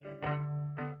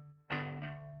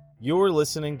You're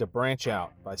listening to Branch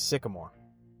Out by Sycamore.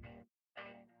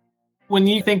 When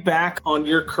you think back on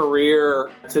your career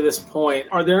to this point,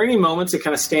 are there any moments that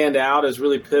kind of stand out as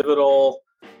really pivotal,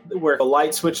 where a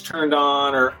light switch turned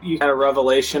on, or you had a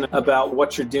revelation about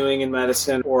what you're doing in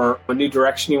medicine or a new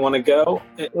direction you want to go?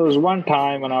 There was one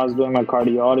time when I was doing my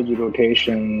cardiology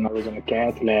rotation. I was in a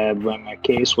cath lab when my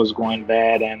case was going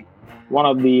bad, and one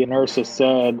of the nurses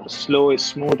said, "Slow is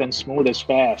smooth and smooth is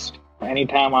fast."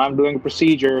 Anytime I'm doing a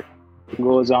procedure, it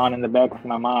goes on in the back of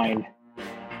my mind.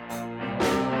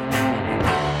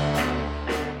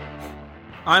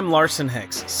 I'm Larson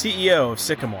Hicks, CEO of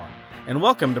Sycamore, and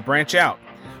welcome to Branch Out,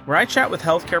 where I chat with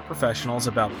healthcare professionals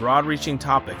about broad-reaching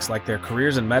topics like their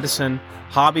careers in medicine,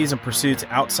 hobbies and pursuits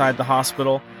outside the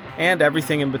hospital, and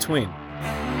everything in between.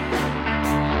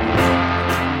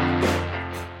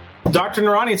 Dr.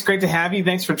 Noorani, it's great to have you.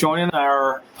 Thanks for joining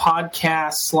our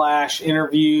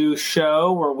podcast/interview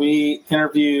show where we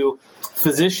interview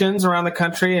physicians around the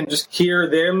country and just hear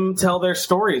them tell their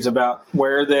stories about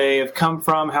where they have come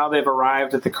from, how they've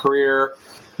arrived at the career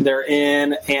they're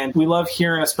in. And we love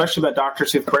hearing, especially about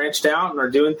doctors who've branched out and are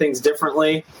doing things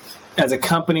differently. As a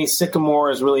company,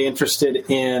 Sycamore is really interested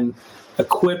in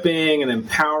equipping and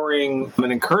empowering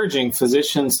and encouraging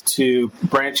physicians to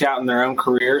branch out in their own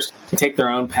careers, to take their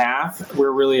own path.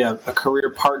 We're really a career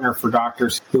partner for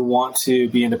doctors who want to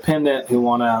be independent, who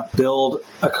want to build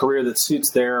a career that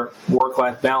suits their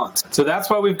work-life balance. So that's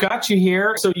why we've got you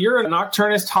here. So you're a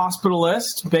nocturnist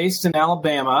hospitalist based in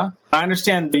Alabama. I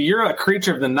understand that you're a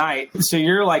creature of the night, so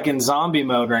you're like in zombie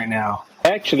mode right now.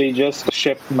 I actually just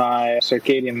shift my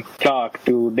circadian clock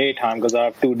to daytime because I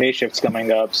have 2 day shifts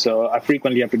coming up, so I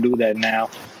frequently have to do that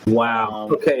now. Wow.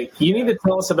 Okay, you need to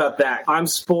tell us about that. I'm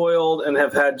spoiled and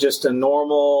have had just a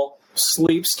normal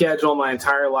sleep schedule my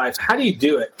entire life. How do you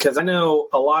do it? Because I know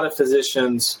a lot of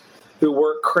physicians who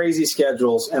work crazy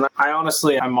schedules, and I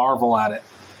marvel at it.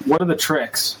 What are the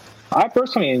tricks? I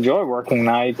personally enjoy working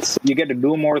nights. You get to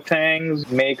do more things,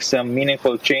 make some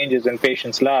meaningful changes in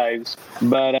patients' lives.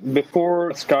 But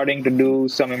before starting to do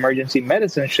some emergency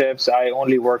medicine shifts, I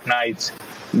only work nights.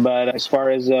 But as far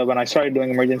as when I started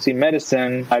doing emergency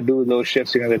medicine, I do those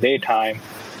shifts during the daytime.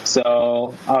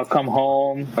 So I'll come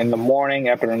home in the morning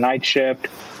after a night shift,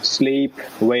 sleep,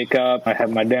 wake up, I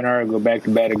have my dinner, go back to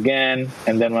bed again.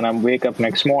 And then when I wake up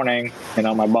next morning,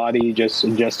 my body just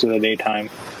adjusts to the daytime.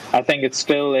 I think it's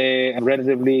still a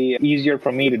relatively easier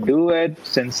for me to do it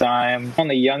since I'm on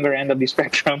the younger end of the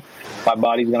spectrum. My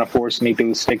body's going to force me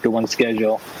to stick to one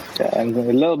schedule. And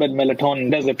a little bit of melatonin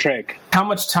does the trick. How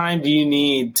much time do you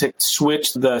need to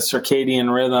switch the circadian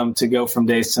rhythm to go from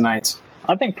days to nights?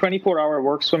 I think 24-hour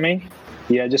works for me.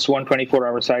 Yeah, just one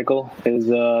 24-hour cycle is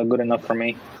good enough for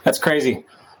me. That's crazy.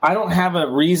 I don't have a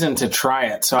reason to try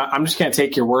it, so I'm just going to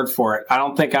take your word for it. I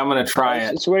don't think I'm going to try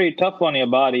it. It's very tough on your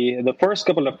body. The first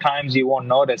couple of times you won't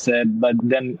notice it, but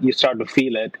then you start to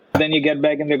feel it. Then you get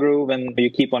back in the groove and you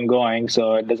keep on going,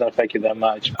 so it doesn't affect you that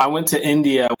much. I went to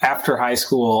India after high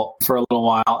school for a little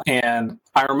while, and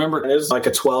I remember it was like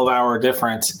a 12-hour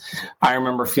difference. I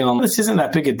remember feeling, this isn't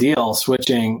that big a deal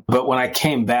switching, but when I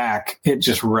came back, it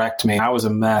just wrecked me. I was a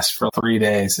mess for 3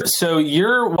 days. So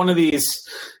you're one of these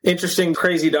interesting,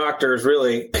 crazy doctors,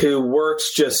 really, who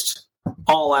works just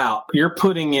all out. You're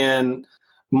putting in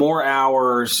more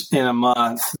hours in a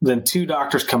month than 2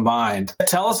 doctors combined.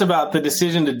 Tell us about the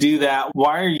decision to do that.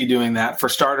 Why are you doing that? For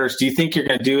starters, do you think you're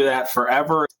going to do that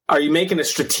forever? Are you making a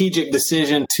strategic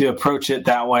decision to approach it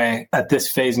that way at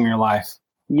this phase in your life?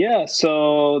 Yeah,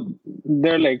 so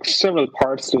there are several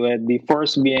parts to it. The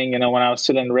first being, when I was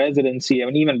still in residency,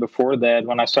 even before that,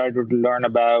 when I started to learn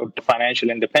about financial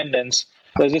independence,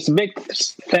 there's this big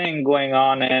thing going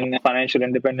on in Financial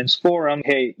Independence Forum.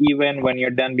 Hey, even when you're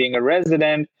done being a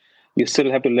resident, you still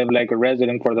have to live like a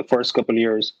resident for the first couple of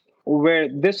years. Where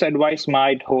this advice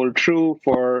might hold true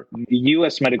for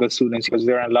U.S. medical students because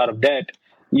they're in a lot of debt,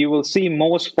 you will see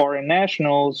most foreign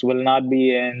nationals will not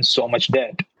be in so much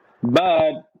debt.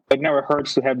 But it never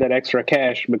hurts to have that extra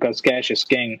cash because cash is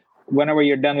king. Whenever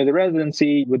you're done with the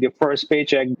residency, with your first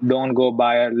paycheck, don't go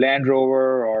buy a Land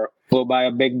Rover or go buy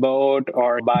a big boat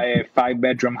or buy a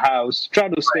 5-bedroom house. Try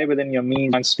to stay within your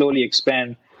means and slowly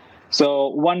expand. So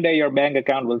one day your bank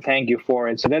account will thank you for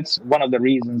it. So that's one of the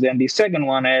reasons. And the second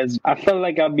one is I felt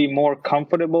like I'd be more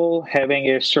comfortable having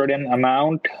a certain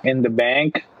amount in the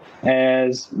bank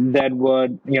as that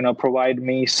would, provide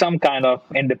me some kind of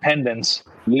independence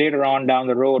later on down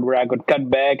the road where I could cut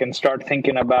back and start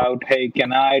thinking about, hey,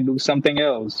 can I do something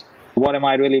else? What am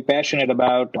I really passionate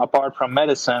about apart from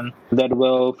medicine that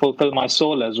will fulfill my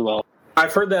soul as well?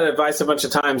 I've heard that advice a bunch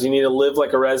of times. You need to live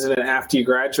like a resident after you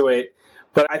graduate.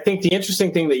 But I think the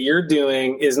interesting thing that you're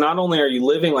doing is not only are you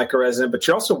living like a resident, but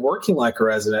you're also working like a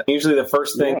resident. Usually the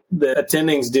first thing that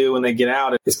attendings do when they get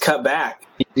out is cut back.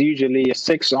 It's usually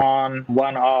 6 on,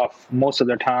 1 off most of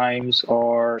the times,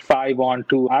 or 5 on,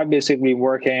 2. I'm basically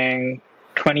working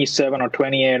 27 or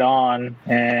 28 on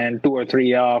and 2 or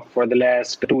 3 off for the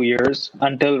last 2 years,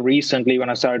 until recently when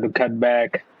I started to cut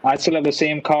back. I still have the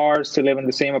same car, still live in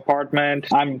the same apartment.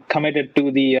 I'm committed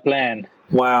to the plan.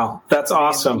 Wow, that's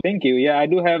awesome. Thank you. Yeah, I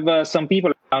do have some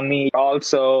people around me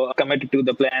also committed to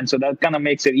the plan, so that kind of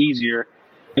makes it easier.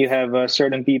 You have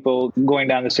certain people going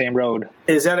down the same road.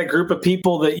 Is that a group of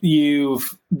people that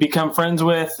you've become friends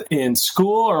with in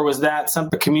school, or was that some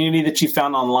community that you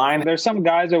found online? There's some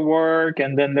guys at work,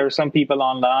 and then there's some people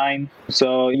online.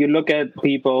 So you look at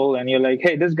people and you're like,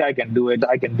 hey, this guy can do it.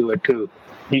 I can do it too.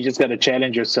 You just got to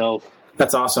challenge yourself.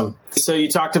 That's awesome. So you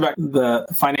talked about the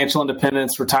financial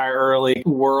independence, retire early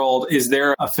world. Is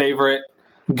there a favorite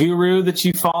guru that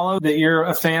you follow that you're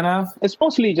a fan of? It's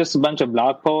mostly just a bunch of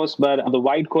blog posts, but the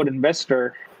White Coat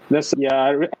Investor,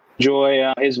 I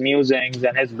enjoy his musings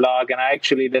and his blog, and I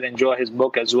actually did enjoy his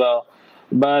book as well.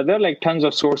 But there are like tons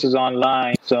of sources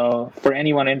online. So for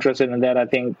anyone interested in that, I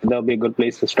think that'll be a good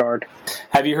place to start.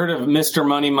 Have you heard of Mr.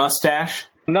 Money Mustache?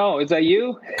 No, is that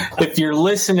you? If you're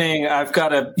listening, I've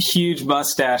got a huge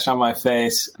mustache on my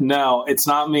face. No, it's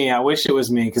not me. I wish it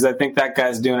was me because I think that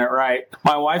guy's doing it right.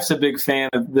 My wife's a big fan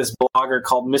of this blogger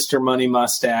called Mr. Money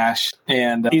Mustache,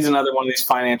 and he's another one of these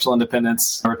financial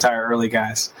independence, retire early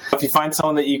guys. If you find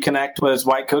someone that you connect with as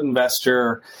White Coat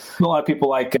Investor, a lot of people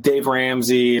like Dave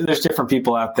Ramsey, there's different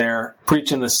people out there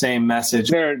preaching the same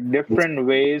message. There are different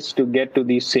ways to get to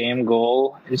the same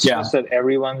goal. It's just that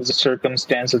everyone's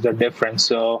circumstances are different.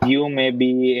 So you may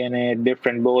be in a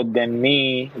different boat than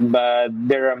me, but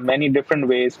there are many different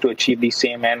ways to achieve the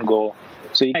same end goal.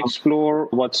 So you explore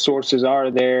what sources are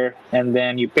there, and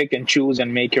then you pick and choose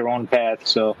and make your own path.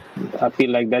 So I feel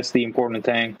like that's the important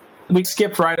thing. We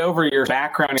skipped right over your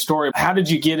background story. How did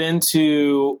you get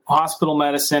into hospital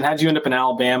medicine? How did you end up in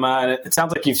Alabama? And it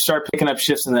sounds like you've started picking up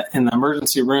shifts in the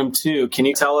emergency room too. Can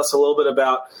you tell us a little bit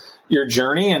about your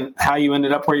journey and how you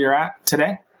ended up where you're at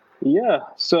today? Yeah,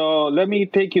 so let me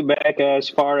take you back as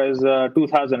far as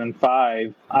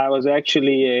 2005. I was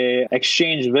actually an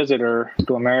exchange visitor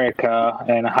to America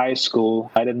in high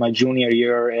school. I did my junior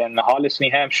year in Hollis,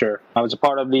 New Hampshire. I was a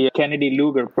part of the Kennedy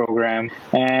Lugar program,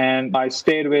 and I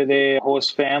stayed with a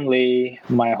host family.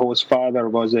 My host father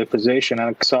was a physician,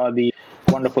 and I saw the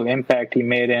wonderful impact he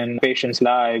made in patients'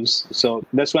 lives. So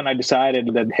that's when I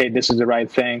decided that, hey, this is the right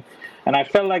thing. And I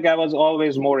felt like I was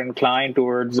always more inclined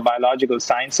towards biological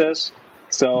sciences.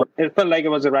 So it felt like it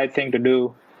was the right thing to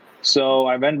do. So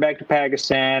I went back to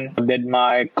Pakistan, did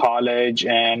my college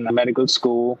and medical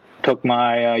school, took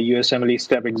my USMLE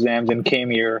step exams, and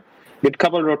came here. Did a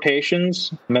couple of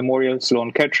rotations, Memorial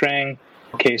Sloan Kettering,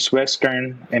 Case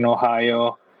Western in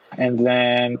Ohio, and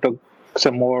then took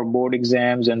some more board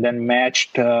exams and then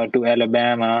matched to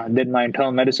Alabama. Did my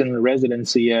internal medicine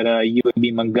residency at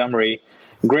UAB Montgomery.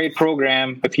 Great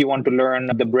program if you want to learn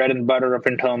the bread and butter of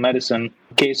internal medicine.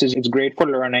 Cases, it's great for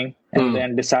learning, and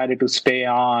then decided to stay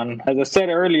on. As I said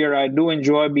earlier, I do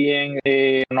enjoy being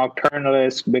a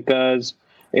nocturnalist because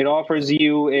it offers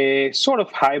you a sort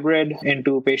of hybrid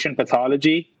into patient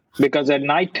pathology, because at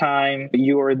nighttime,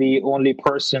 you are the only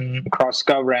person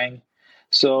cross-covering.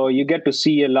 So you get to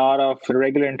see a lot of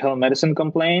regular internal medicine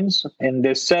complaints. In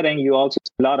this setting, you also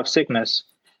see a lot of sickness.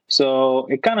 So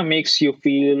it kind of makes you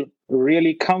feel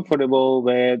really comfortable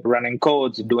with running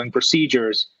codes, doing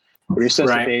procedures,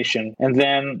 resuscitation. Right. And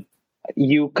then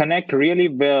you connect really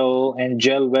well and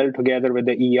gel well together with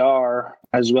the ER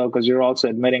as well, because you're also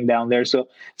admitting down there. So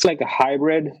it's like a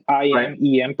hybrid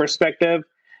IM-EM perspective.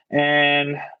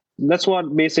 And that's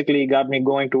what basically got me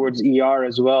going towards ER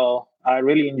as well. I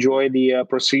really enjoy the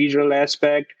procedural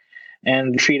aspect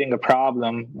and treating a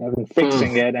problem and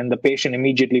fixing it, and the patient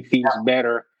immediately feels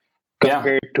better.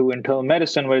 Compared to internal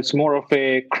medicine, where it's more of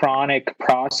a chronic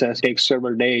process, takes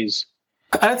several days.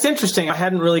 That's interesting. I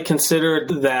hadn't really considered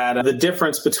that, the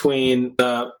difference between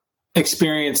the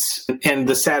experience and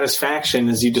the satisfaction,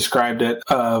 as you described it,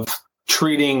 of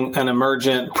treating an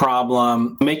emergent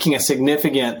problem, making a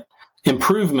significant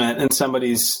improvement in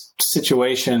somebody's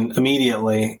situation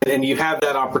immediately. And you have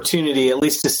that opportunity at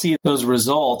least to see those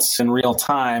results in real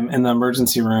time in the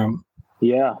emergency room.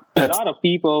 Yeah. A lot of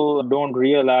people don't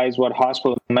realize what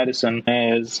hospital medicine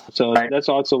is. So that's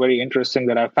also very interesting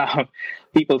that I found.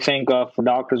 People think of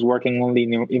doctors working only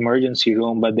in the emergency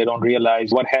room, but they don't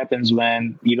realize what happens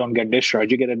when you don't get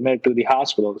discharged. You get admitted to the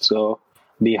hospital. So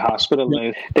the hospital.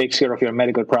 It takes care of your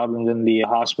medical problems in the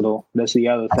hospital. That's the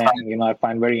other thing, I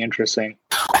find very interesting.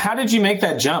 How did you make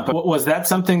that jump? Was that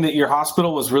something that your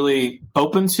hospital was really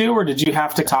open to, or did you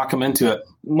have to talk them into it?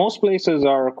 Most places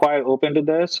are quite open to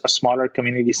this. Smaller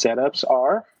community setups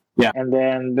are. Yeah. And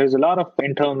then there's a lot of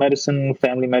internal medicine,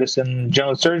 family medicine,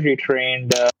 general surgery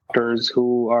trained doctors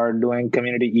who are doing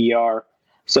community ER.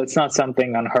 So it's not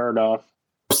something unheard of.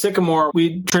 Sycamore,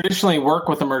 we traditionally work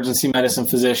with emergency medicine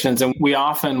physicians, and we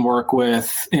often work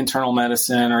with internal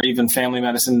medicine or even family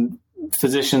medicine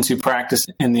physicians who practice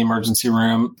in the emergency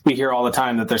room. We hear all the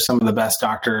time that there's some of the best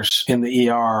doctors in the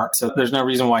ER. So there's no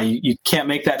reason why you can't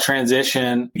make that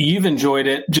transition. You've enjoyed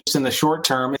it just in the short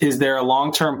term. Is there a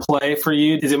long-term play for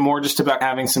you? Is it more just about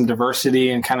having some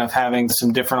diversity and kind of having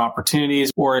some different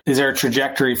opportunities? Or is there a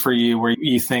trajectory for you where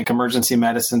you think emergency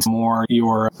medicine's more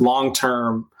your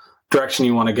long-term direction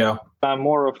you want to go? I'm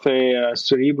more of a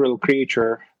cerebral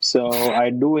creature, so I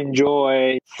do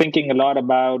enjoy thinking a lot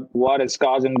about what is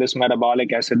causing this metabolic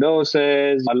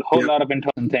acidosis, a whole lot of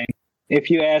internal things.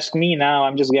 If you ask me now,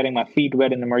 I'm just getting my feet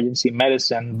wet in emergency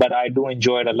medicine, but I do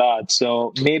enjoy it a lot.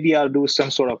 So maybe I'll do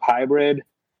some sort of hybrid,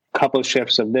 couple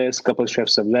shifts of this, couple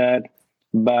shifts of that,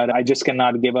 but I just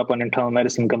cannot give up on internal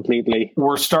medicine completely.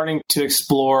 We're starting to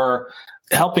explore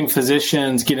helping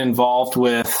physicians get involved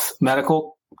with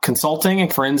medical consulting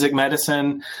and forensic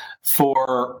medicine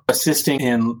for assisting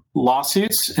in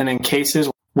lawsuits and in cases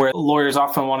where lawyers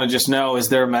often want to just know, is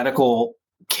there a medical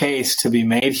case to be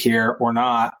made here or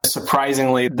not?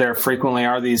 Surprisingly, there frequently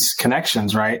are these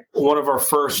connections, right? One of our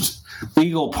first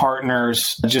legal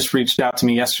partners just reached out to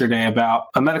me yesterday about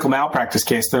a medical malpractice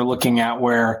case they're looking at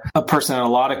where a person had a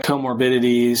lot of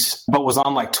comorbidities, but was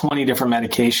on like 20 different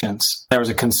medications. There was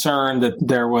a concern that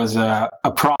there was a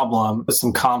problem with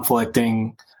some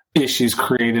conflicting issues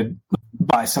created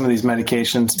by some of these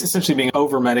medications, essentially being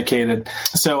over-medicated.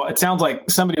 So it sounds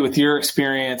like somebody with your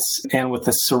experience and with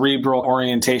the cerebral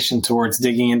orientation towards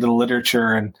digging into the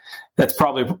literature, and that's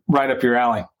probably right up your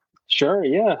alley. Sure,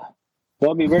 yeah.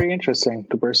 That'll be very interesting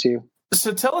to pursue.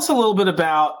 So tell us a little bit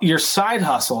about your side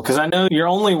hustle, because I know you're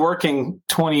only working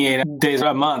 28 days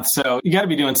a month, so you got to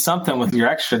be doing something with your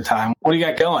extra time. What do you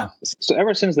got going? So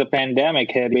ever since the pandemic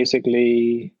hit,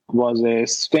 basically was a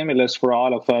stimulus for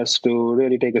all of us to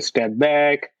really take a step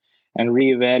back and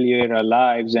reevaluate our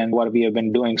lives and what we have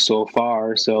been doing so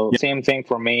far. So same thing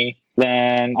for me.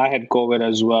 Then I had COVID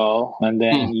as well. And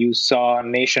then you saw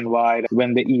nationwide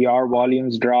when the ER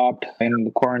volumes dropped in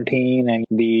the quarantine and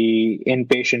the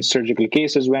inpatient surgical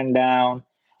cases went down.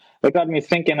 It got me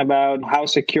thinking about how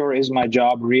secure is my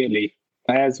job really?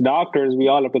 As doctors, we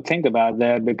all have to think about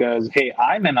that because, hey,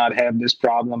 I may not have this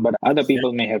problem, but other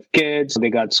people may have kids. They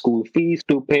got school fees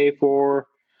to pay for,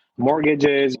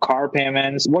 mortgages, car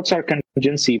payments. What's our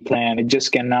contingency plan? It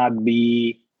just cannot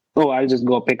be, oh, I'll just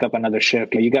go pick up another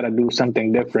shift. You got to do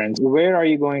something different. Where are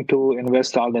you going to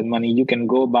invest all that money? You can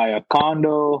go buy a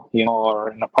condo, or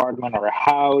an apartment or a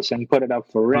house and put it up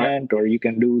for rent, or you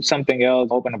can do something else,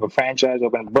 open up a franchise,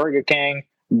 open up Burger King,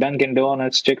 Dunkin'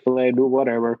 Donuts, Chick-fil-A, do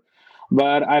whatever.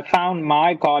 But I found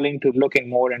my calling to looking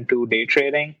more into day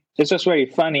trading. It's just very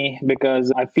funny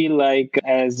because I feel like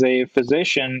as a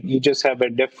physician, you just have a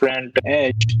different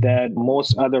edge that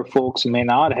most other folks may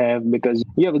not have because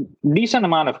you have a decent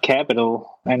amount of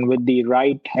capital, and with the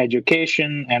right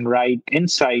education and right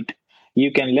insight,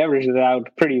 you can leverage it out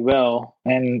pretty well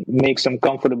and make some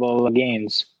comfortable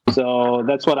gains. So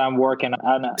that's what I'm working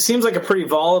on. It seems like a pretty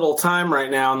volatile time right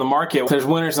now in the market. There's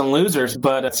winners and losers,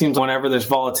 but it seems whenever there's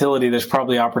volatility, there's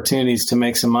probably opportunities to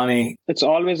make some money. It's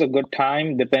always a good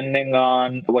time depending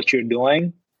on what you're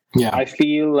doing. Yeah. I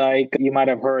feel like you might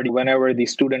have heard whenever the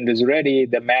student is ready,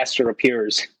 the master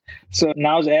appears. So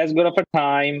now's as good of a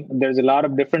time. There's a lot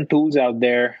of different tools out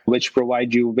there which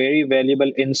provide you very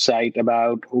valuable insight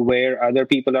about where other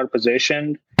people are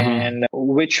positioned and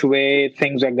which way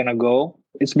things are going to go.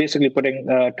 It's basically putting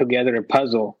together a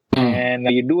puzzle. And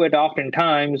you do it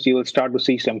oftentimes, you will start to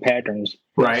see some patterns.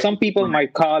 Right. Some people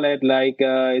might call it like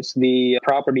it's the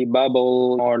property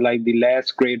bubble or like the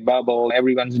last great bubble.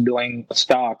 Everyone's doing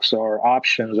stocks or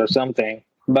options or something.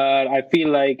 But I feel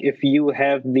like if you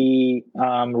have the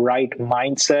right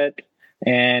mindset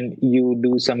and you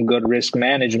do some good risk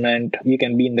management, you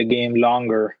can be in the game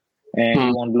longer and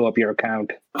you won't blow up your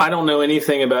account. I don't know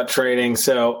anything about trading,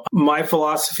 so my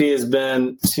philosophy has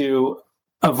been to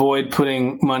avoid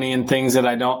putting money in things that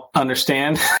I don't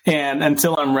understand. And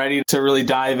until I'm ready to really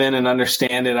dive in and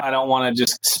understand it, I don't want to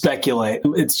just speculate.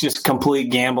 It's just complete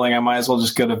gambling. I might as well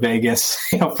just go to Vegas,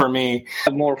 for me.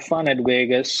 More fun at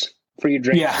Vegas. Free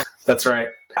drinks. Yeah, that's right.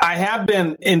 I have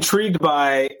been intrigued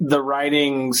by the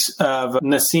writings of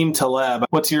Nassim Taleb.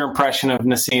 What's your impression of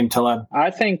Nassim Taleb?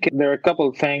 I think there are a couple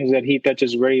of things that he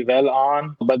touches very well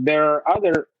on, but there are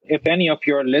other, if any of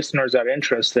your listeners are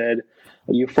interested,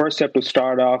 you first have to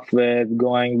start off with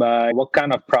going by what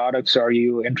kind of products are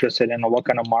you interested in, or what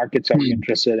kind of markets are you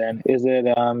interested in? Is it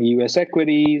U.S.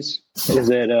 equities? Is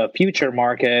it a future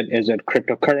market? Is it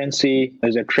cryptocurrency?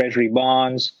 Is it treasury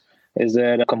bonds? Is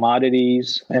it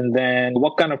commodities? And then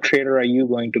what kind of trader are you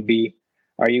going to be?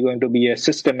 Are you going to be a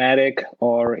systematic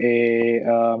or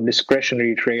a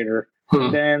discretionary trader?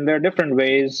 Then there are different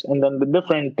ways, and then the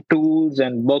different tools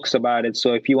and books about it.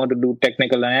 So if you want to do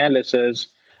technical analysis,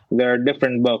 there are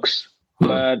different books.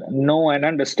 But know and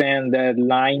understand that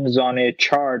lines on a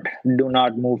chart do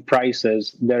not move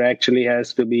prices. There actually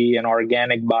has to be an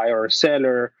organic buyer or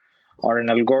seller or an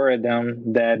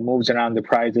algorithm that moves around the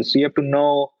prices. So you have to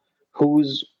know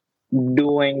who's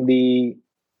doing the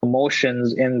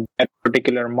motions in that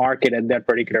particular market at that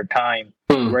particular time,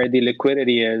 where the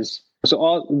liquidity is. So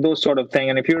all those sort of things.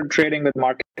 And if you're trading with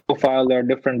market profile, there are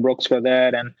different books for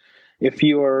that. And if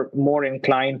you're more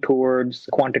inclined towards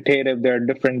quantitative, there are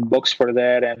different books for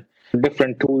that and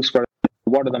different tools for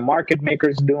what are the market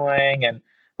makers doing and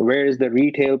where is the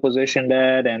retail positioned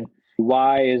at and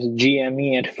why is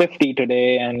GME at 50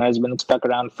 today and has been stuck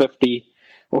around 50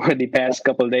 over the past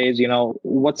couple of days.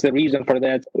 What's the reason for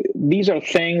that? These are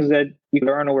things that you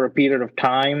learn over a period of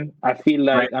time. I feel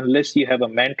like unless you have a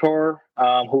mentor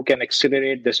who can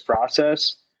accelerate this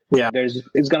process,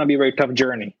 it's going to be a very tough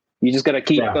journey. You just got to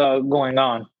keep going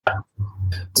on.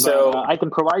 So I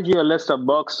can provide you a list of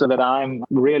books that I'm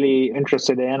really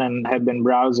interested in and have been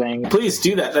browsing. Please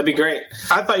do that. That'd be great.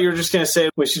 I thought you were just going to say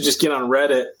we should just get on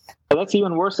Reddit. That's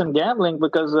even worse than gambling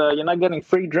because you're not getting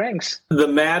free drinks. The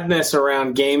madness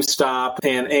around GameStop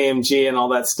and AMG and all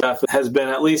that stuff has been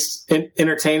at least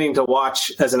entertaining to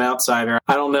watch as an outsider.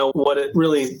 I don't know what it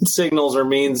really signals or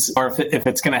means or if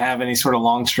it's going to have any sort of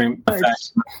long stream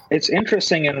effect. It's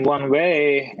interesting in one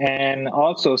way and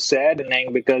also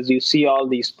saddening because you see all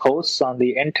these posts on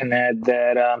the internet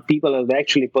that people have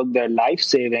actually put their life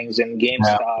savings in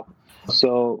GameStop. Yeah.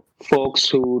 So folks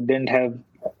who didn't have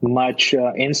much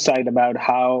insight about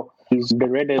how these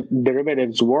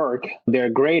derivatives work. They're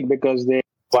great because they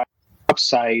provide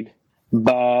upside,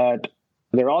 but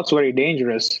they're also very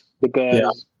dangerous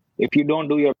because if you don't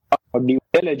do your due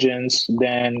diligence,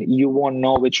 then you won't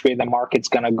know which way the market's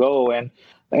going to go, and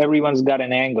everyone's got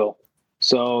an angle.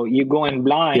 So you go in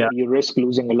blind, you risk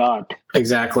losing a lot.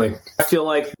 Exactly. I feel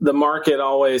like the market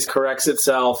always corrects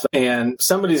itself and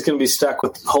somebody's going to be stuck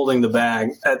with holding the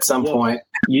bag at some point.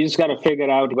 You just got to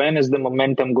figure out when is the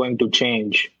momentum going to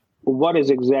change? What is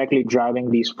exactly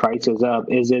driving these prices up?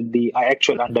 Is it the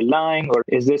actual underlying or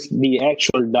is this the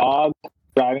actual dog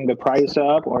driving the price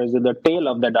up, or is it the tail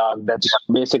of the dog that's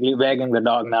basically wagging the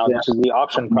dog now, which is the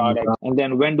option product? And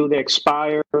then when do they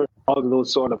expire? All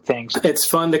those sort of things. It's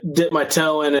fun to dip my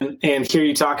toe in and hear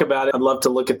you talk about it. I'd love to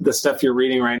look at the stuff you're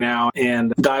reading right now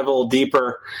and dive a little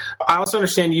deeper. I also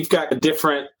understand you've got a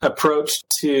different approach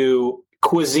to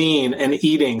cuisine and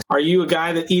eating. Are you a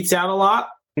guy that eats out a lot?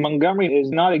 Montgomery is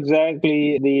not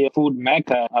exactly the food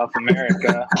mecca of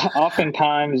America.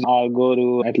 Oftentimes, I'll go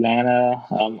to Atlanta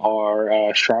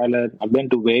or Charlotte. I've been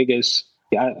to Vegas.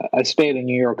 I stayed in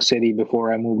New York City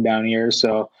before I moved down here,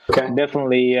 so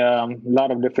definitely a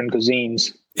lot of different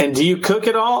cuisines. And do you cook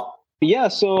at all? Yeah,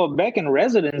 so back in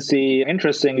residency,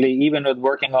 interestingly, even with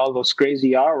working all those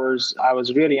crazy hours, I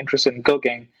was really interested in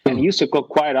cooking and used to cook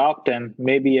quite often,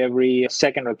 maybe every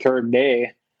second or third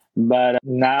day. But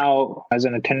now, as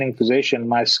an attending physician,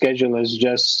 my schedule is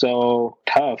just so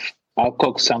tough. I'll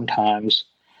cook sometimes.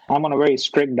 I'm on a very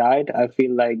strict diet. I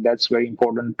feel like that's very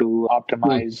important to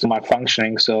optimize my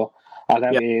functioning. So I'll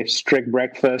have a strict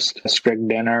breakfast, a strict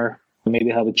dinner,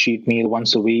 maybe have a cheat meal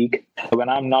once a week. When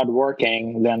I'm not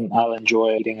working, then I'll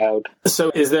enjoy eating out.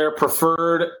 So is there a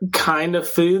preferred kind of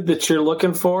food that you're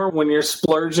looking for when you're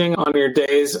splurging on your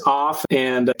days off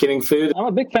and getting food? I'm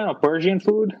a big fan of Persian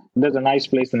food. There's a nice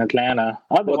place in Atlanta.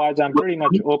 Otherwise, I'm pretty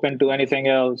much open to anything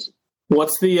else.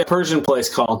 What's the Persian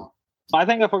place called? I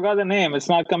think I forgot the name. It's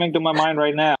not coming to my mind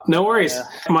right now. No worries.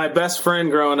 My best friend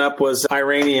growing up was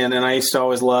Iranian, and I used to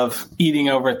always love eating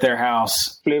over at their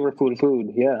house. Flavorful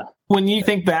food, yeah. When you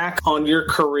think back on your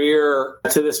career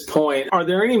to this point, are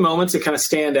there any moments that kind of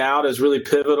stand out as really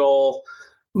pivotal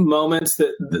moments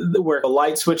that where a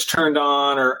light switch turned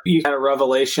on, or you had a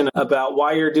revelation about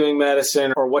why you're doing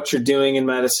medicine or what you're doing in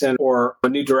medicine or a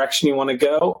new direction you want to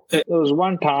go? There was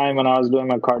one time when I was doing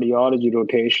my cardiology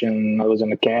rotation, I was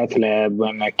in a cath lab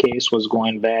when my case was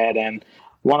going bad, and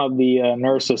One of the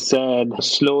nurses said,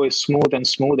 slow is smooth and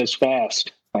smooth is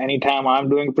fast. Anytime I'm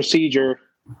doing a procedure,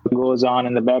 it goes on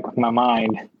in the back of my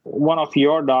mind. One of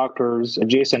your doctors,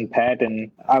 Jason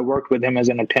Patton, I worked with him as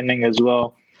an attending as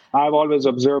well. I've always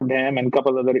observed him and a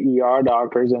couple other ER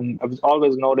doctors, and I've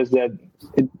always noticed that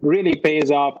it really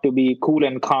pays off to be cool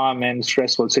and calm in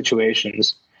stressful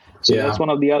situations. So that's one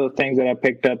of the other things that I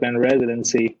picked up in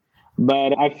residency.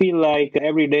 But I feel like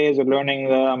every day is a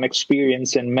learning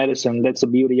experience in medicine. That's the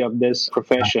beauty of this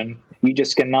profession. You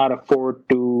just cannot afford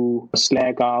to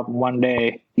slack off one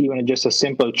day, even just a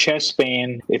simple chest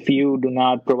pain, if you do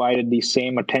not provide it the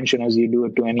same attention as you do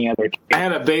it to any other. I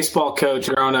had a baseball coach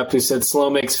growing up who said slow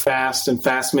makes fast and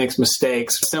fast makes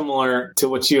mistakes, similar to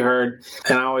what you heard.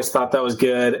 And I always thought that was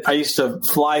good. I used to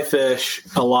fly fish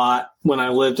a lot when I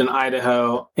lived in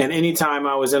Idaho. And anytime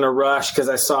I was in a rush because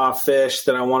I saw a fish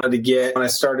that I wanted to get, when I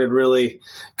started really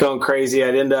going crazy,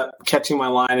 I'd end up catching my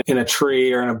line in a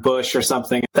tree or in a bush or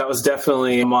something. That was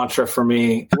definitely a mantra for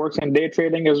me. It works in day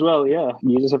trading as well, yeah.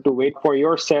 You just have to wait for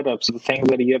your setups, the things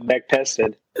that you have back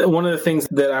tested. One of the things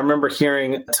that I remember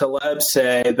hearing Taleb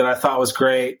say that I thought was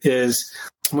great is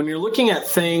when you're looking at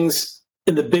things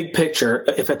in the big picture,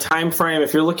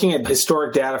 if you're looking at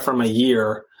historic data from a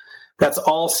year, that's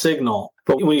all signal.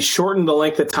 But when you shorten the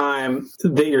length of time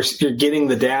that you're getting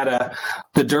the data,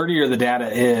 the dirtier the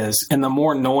data is and the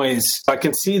more noise. I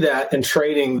can see that in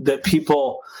trading, that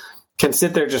people can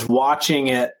sit there just watching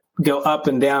it go up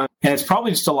and down. And it's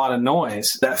probably just a lot of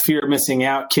noise. That fear of missing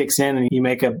out kicks in and you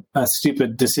make a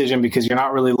stupid decision because you're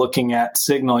not really looking at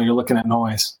signal, you're looking at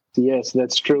noise. Yes,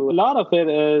 that's true. A lot of it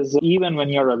is even when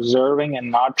you're observing and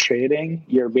not trading,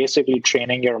 you're basically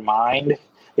training your mind.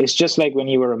 It's just like when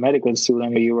you were a medical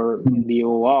student, you were in the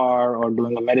OR or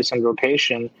doing a medicine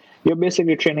rotation, you're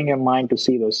basically training your mind to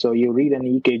see those. So you read an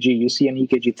EKG, you see an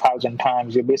EKG 1,000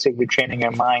 times, you're basically training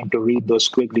your mind to read those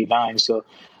squiggly lines. So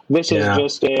this is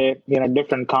just a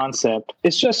different concept.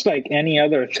 It's just like any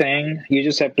other thing. You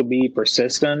just have to be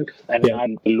persistent and not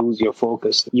lose your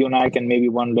focus. You and I can maybe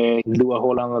one day do a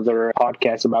whole other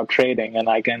podcast about trading, and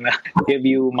I can give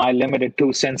you my limited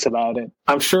 2 cents about it.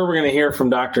 I'm sure we're going to hear from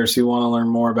doctors who want to learn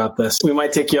more about this. We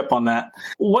might take you up on that.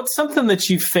 What's something that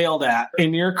you failed at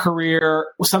in your career?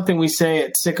 Something we say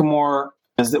at Sycamore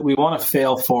is that we want to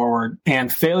fail forward,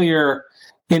 and failure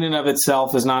in and of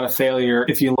itself is not a failure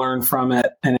if you learn from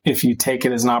it and if you take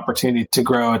it as an opportunity to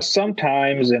grow.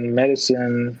 Sometimes in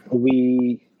medicine,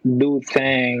 we do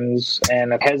things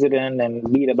and are hesitant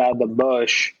and beat about the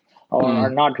bush or are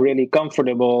not really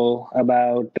comfortable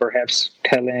about perhaps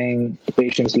telling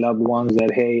patients' loved ones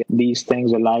that, hey, these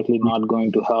things are likely not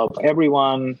going to help.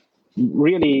 Everyone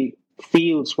really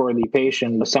feels for the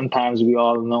patient, but sometimes we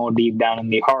all know deep down in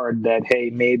the heart that, hey,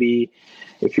 maybe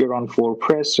if you're on 4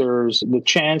 pressors, the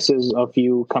chances of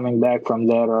you coming back from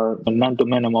that are none to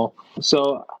minimal.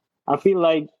 So I feel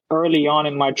like early on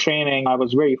in my training, I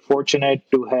was very fortunate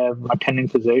to have attending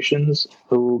physicians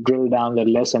who drilled down that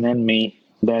lesson in me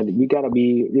that we got to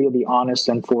be really honest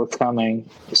and forthcoming,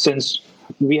 since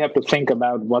we have to think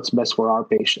about what's best for our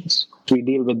patients. We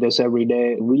deal with this every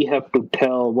day. We have to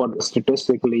tell what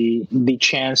statistically the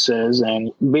chances,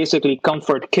 and basically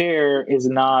comfort care is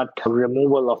not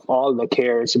removal of all the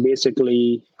care. It's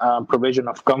basically provision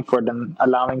of comfort and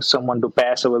allowing someone to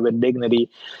pass away with dignity.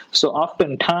 So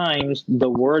oftentimes the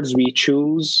words we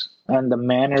choose and the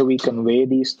manner we convey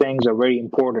these things are very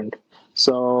important.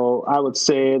 So I would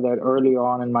say that early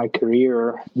on in my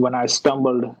career, when I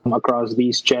stumbled across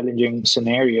these challenging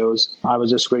scenarios, I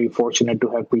was just very fortunate to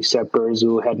have preceptors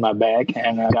who had my back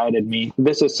and guided me.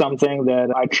 This is something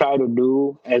that I try to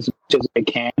do as much as I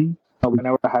can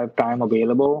whenever I have time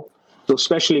available. So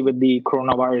especially with the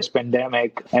coronavirus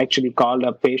pandemic, I actually called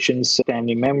up patients'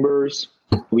 family members.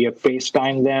 We have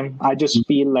FaceTimed them. I just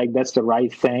feel like that's the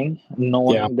right thing,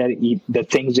 knowing that the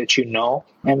things that you know.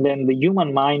 And then the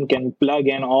human mind can plug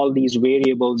in all these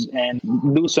variables and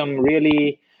do some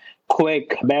really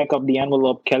quick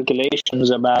back-of-the-envelope calculations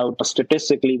about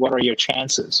statistically what are your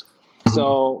chances.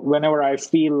 So whenever I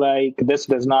feel like this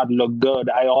does not look good,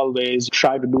 I always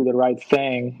try to do the right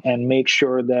thing and make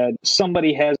sure that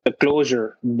somebody has the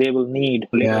closure they will need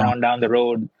later on down the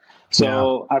road.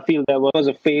 So I feel that was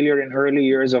a failure in early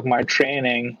years of my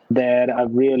training that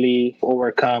I've really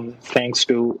overcome thanks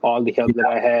to all the help that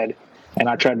I had. And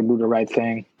I tried to do the right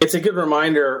thing. It's a good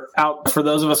reminder out for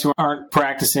those of us who aren't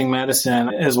practicing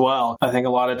medicine as well. I think a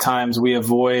lot of times we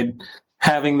avoid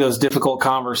having those difficult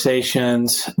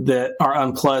conversations that are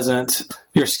unpleasant.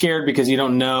 You're scared because you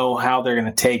don't know how they're going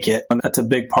to take it. And that's a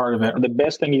big part of it. The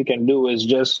best thing you can do is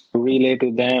just relay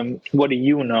to them, what do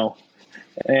you know?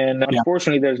 And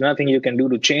unfortunately, there's nothing you can do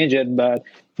to change it. But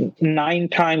 9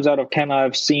 times out of 10,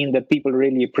 I've seen that people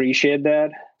really appreciate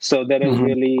that. So that has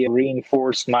really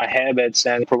reinforced my habits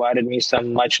and provided me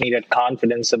some much needed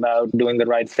confidence about doing the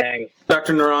right thing.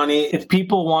 Dr. Noorani, if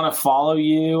people want to follow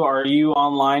you, are you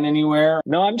online anywhere?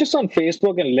 No, I'm just on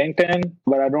Facebook and LinkedIn,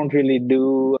 but I don't really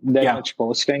do that much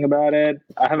posting about it.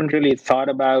 I haven't really thought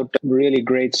about really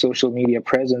great social media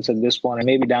presence at this point, and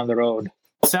maybe down the road.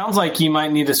 Sounds like you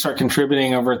might need to start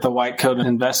contributing over at the White Coat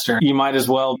Investor. You might as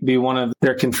well be one of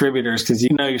their contributors because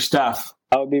you know your stuff.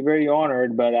 I would be very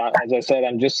honored, but as I said,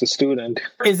 I'm just a student.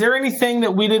 Is there anything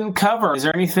that we didn't cover? Is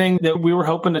there anything that we were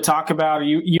hoping to talk about or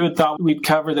you had thought we'd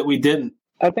cover that we didn't?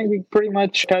 I think we pretty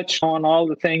much touched on all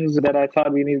the things that I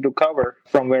thought we needed to cover,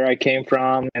 from where I came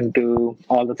from and to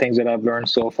all the things that I've learned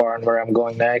so far and where I'm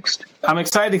going next. I'm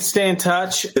excited to stay in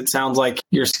touch. It sounds like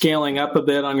you're scaling up a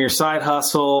bit on your side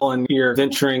hustle and you're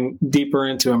venturing deeper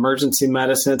into emergency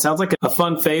medicine. It sounds like a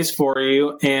fun phase for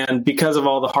you. And because of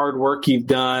all the hard work you've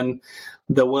done,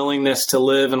 the willingness to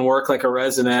live and work like a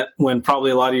resident when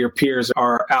probably a lot of your peers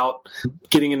are out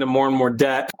getting into more and more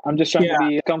debt. I'm just trying to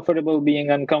be comfortable being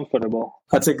uncomfortable.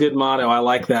 That's a good motto. I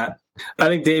like that. I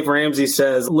think Dave Ramsey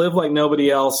says, live like nobody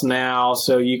else now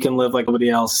so you can live like nobody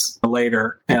else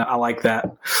later. And I like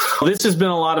that. This has been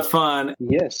a lot of fun.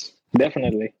 Yes,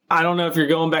 definitely. I don't know if you're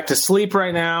going back to sleep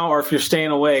right now or if you're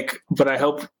staying awake, but I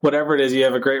hope whatever it is, you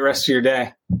have a great rest of your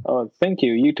day. Oh, thank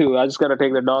you. You too. I just got to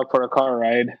take the dog for a car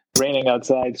ride. It's raining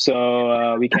outside,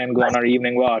 so we can go on our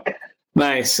evening walk.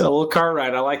 Nice. A little car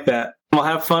ride. I like that. We'll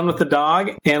have fun with the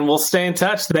dog and we'll stay in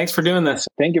touch. Thanks for doing this.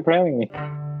 Thank you for having me.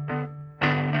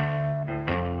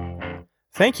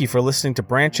 Thank you for listening to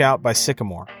Branch Out by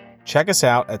Sycamore. Check us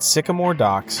out at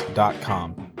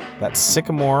sycamoredocs.com. That's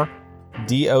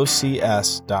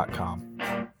sycamoredocs.com.